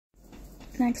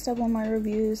Next up on my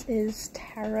reviews is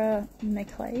Tara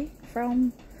McClay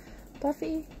from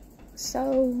Buffy.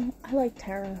 So, I like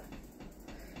Tara.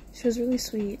 She was really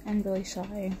sweet and really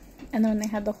shy. And then when they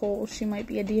had the whole she might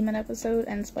be a demon episode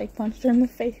and Spike punched her in the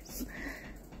face,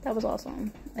 that was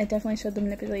awesome. It definitely showed the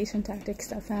manipulation tactics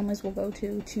that families will go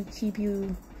to keep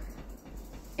you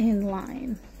in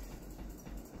line.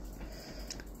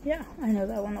 Yeah, I know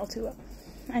that one all too well.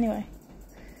 Anyway,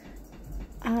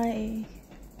 I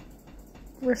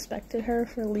respected her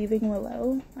for leaving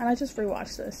Willow, and I just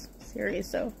rewatched this series,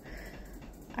 so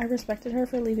I respected her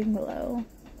for leaving Willow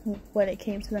when it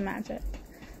came to the magic.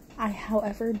 I,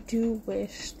 however, do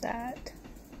wish that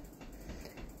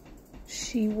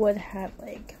she would have,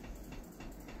 like,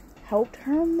 helped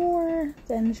her more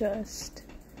than just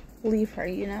leave her,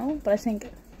 you know? But I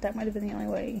think that might have been the only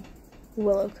way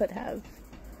Willow could have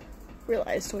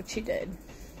realized what she did.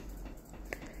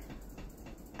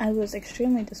 I was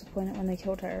extremely disappointed when they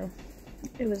killed her.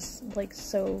 It was, like,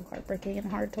 so heartbreaking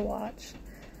and hard to watch.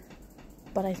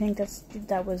 But I think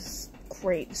that was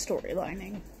great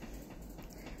storylining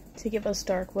to give us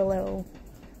Dark Willow,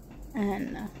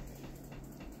 and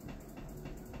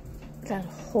that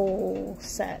whole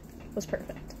set was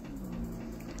perfect.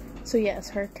 So yes,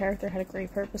 her character had a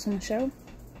great purpose in the show.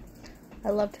 I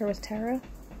loved her with Tara,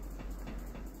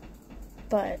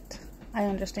 but I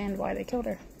understand why they killed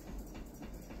her.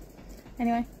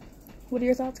 Anyway, what are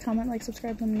your thoughts? Comment, like,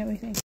 subscribe, let me know what you think.